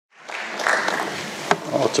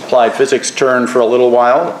Well, it's applied physics turn for a little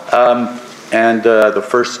while. The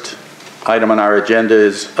first item on our agenda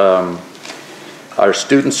is our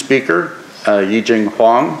student speaker, Yijing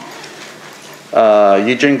Huang.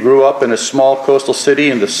 Yijing grew up in a small coastal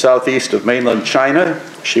city in the southeast of mainland China.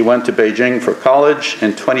 She went to Beijing for college.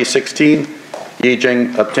 In 2016,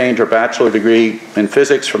 Yijing obtained her bachelor degree in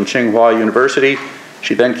physics from Tsinghua University.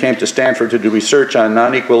 She then came to Stanford to do research on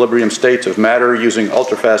non-equilibrium states of matter using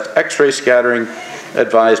ultrafast X-ray scattering,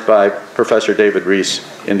 advised by Professor David Reis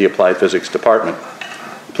in the Applied Physics Department.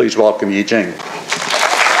 Please welcome Yijing.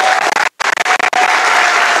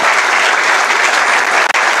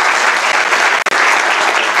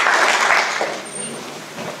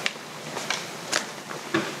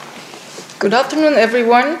 Good afternoon,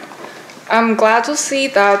 everyone. I'm glad to see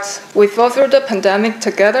that we fought through the pandemic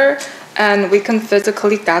together and we can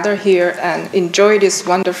physically gather here and enjoy this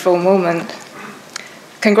wonderful moment.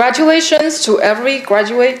 Congratulations to every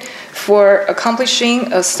graduate for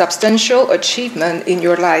accomplishing a substantial achievement in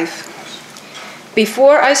your life.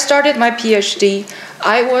 Before I started my PhD,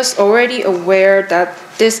 I was already aware that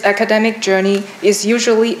this academic journey is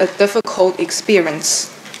usually a difficult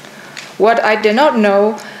experience. What I did not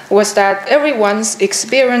know was that everyone's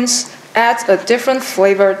experience adds a different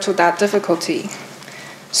flavor to that difficulty.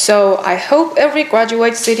 So I hope every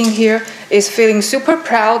graduate sitting here is feeling super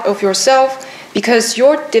proud of yourself because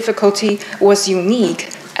your difficulty was unique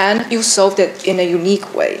and you solved it in a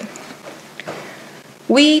unique way.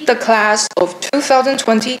 We, the class of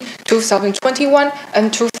 2020, 2021,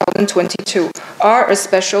 and 2022, are a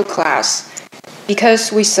special class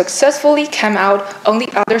because we successfully came out on the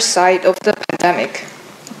other side of the pandemic.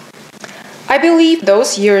 I believe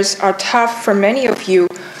those years are tough for many of you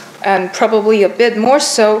and probably a bit more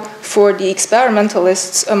so for the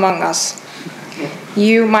experimentalists among us.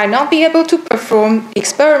 You might not be able to perform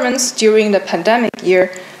experiments during the pandemic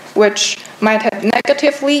year, which might have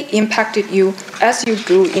negatively impacted you as you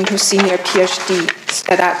grew into senior PhDs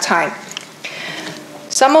at that time.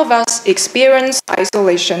 Some of us experienced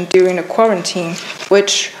isolation during the quarantine,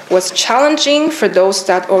 which was challenging for those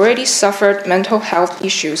that already suffered mental health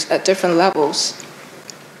issues at different levels.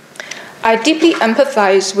 I deeply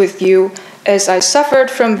empathize with you as I suffered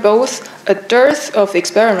from both a dearth of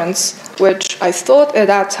experiments, which I thought at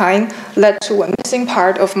that time led to a missing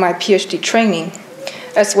part of my PhD training,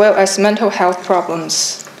 as well as mental health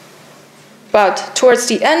problems. But towards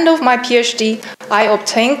the end of my PhD, I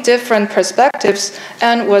obtained different perspectives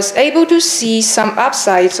and was able to see some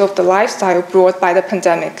upsides of the lifestyle brought by the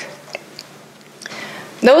pandemic.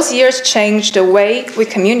 Those years changed the way we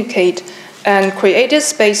communicate and created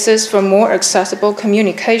spaces for more accessible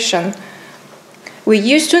communication. We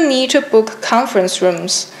used to need to book conference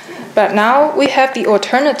rooms, but now we have the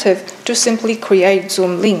alternative to simply create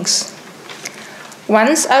Zoom links.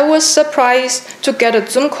 Once I was surprised to get a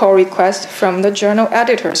Zoom call request from the journal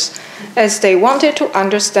editors, as they wanted to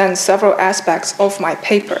understand several aspects of my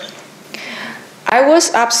paper. I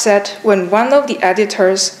was upset when one of the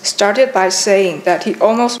editors started by saying that he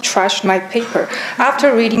almost trashed my paper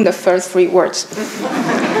after reading the first 3 words.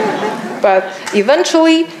 But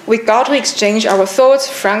eventually, we got to exchange our thoughts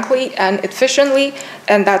frankly and efficiently,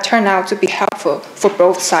 and that turned out to be helpful for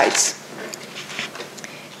both sides.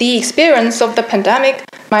 The experience of the pandemic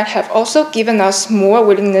might have also given us more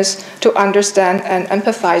willingness to understand and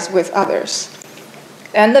empathize with others,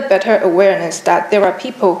 and a better awareness that there are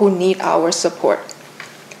people who need our support.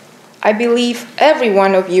 I believe every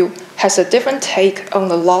one of you has a different take on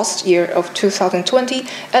the lost year of 2020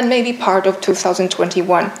 and maybe part of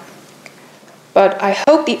 2021. But I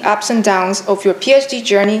hope the ups and downs of your PhD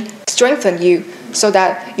journey strengthen you so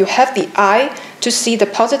that you have the eye to see the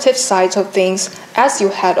positive sides of things as you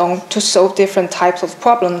head on to solve different types of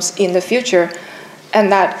problems in the future, and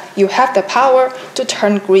that you have the power to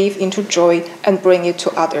turn grief into joy and bring it to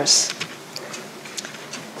others.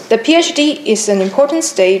 The PhD is an important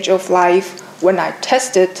stage of life when I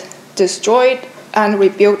tested, destroyed, and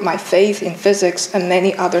rebuilt my faith in physics and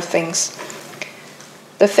many other things.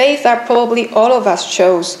 The faith that probably all of us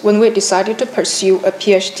chose when we decided to pursue a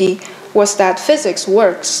PhD was that physics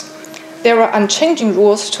works. There are unchanging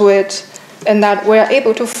rules to it, and that we are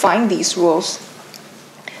able to find these rules.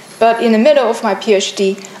 But in the middle of my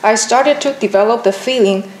PhD, I started to develop the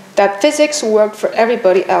feeling that physics worked for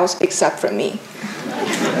everybody else except for me,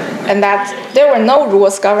 and that there were no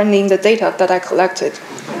rules governing the data that I collected.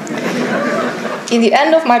 In the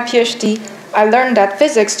end of my PhD, I learned that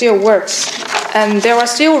physics still works, and there are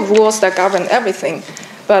still rules that govern everything,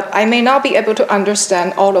 but I may not be able to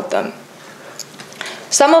understand all of them.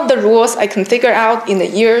 Some of the rules I can figure out in the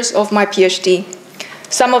years of my PhD.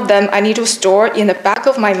 Some of them I need to store in the back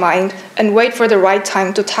of my mind and wait for the right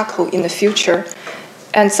time to tackle in the future.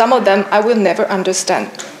 And some of them I will never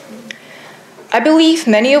understand. I believe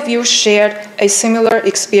many of you shared a similar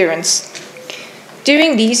experience.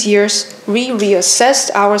 During these years, we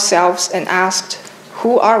reassessed ourselves and asked,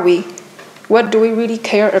 who are we? What do we really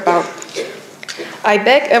care about? I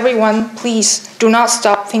beg everyone, please do not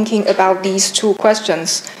stop thinking about these two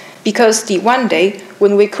questions, because the one day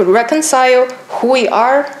when we could reconcile who we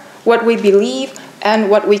are, what we believe, and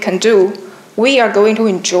what we can do, we are going to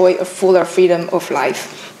enjoy a fuller freedom of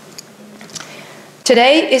life.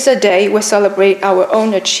 Today is a day we celebrate our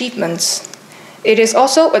own achievements. It is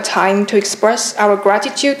also a time to express our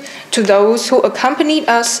gratitude to those who accompanied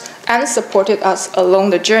us and supported us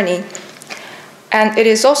along the journey. And it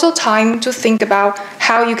is also time to think about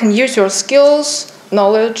how you can use your skills,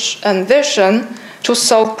 knowledge, and vision to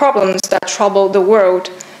solve problems that trouble the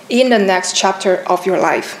world in the next chapter of your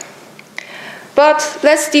life. But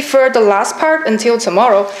let's defer the last part until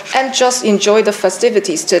tomorrow and just enjoy the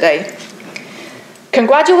festivities today.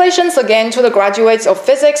 Congratulations again to the graduates of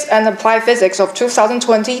Physics and Applied Physics of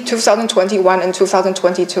 2020, 2021, and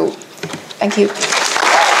 2022. Thank you.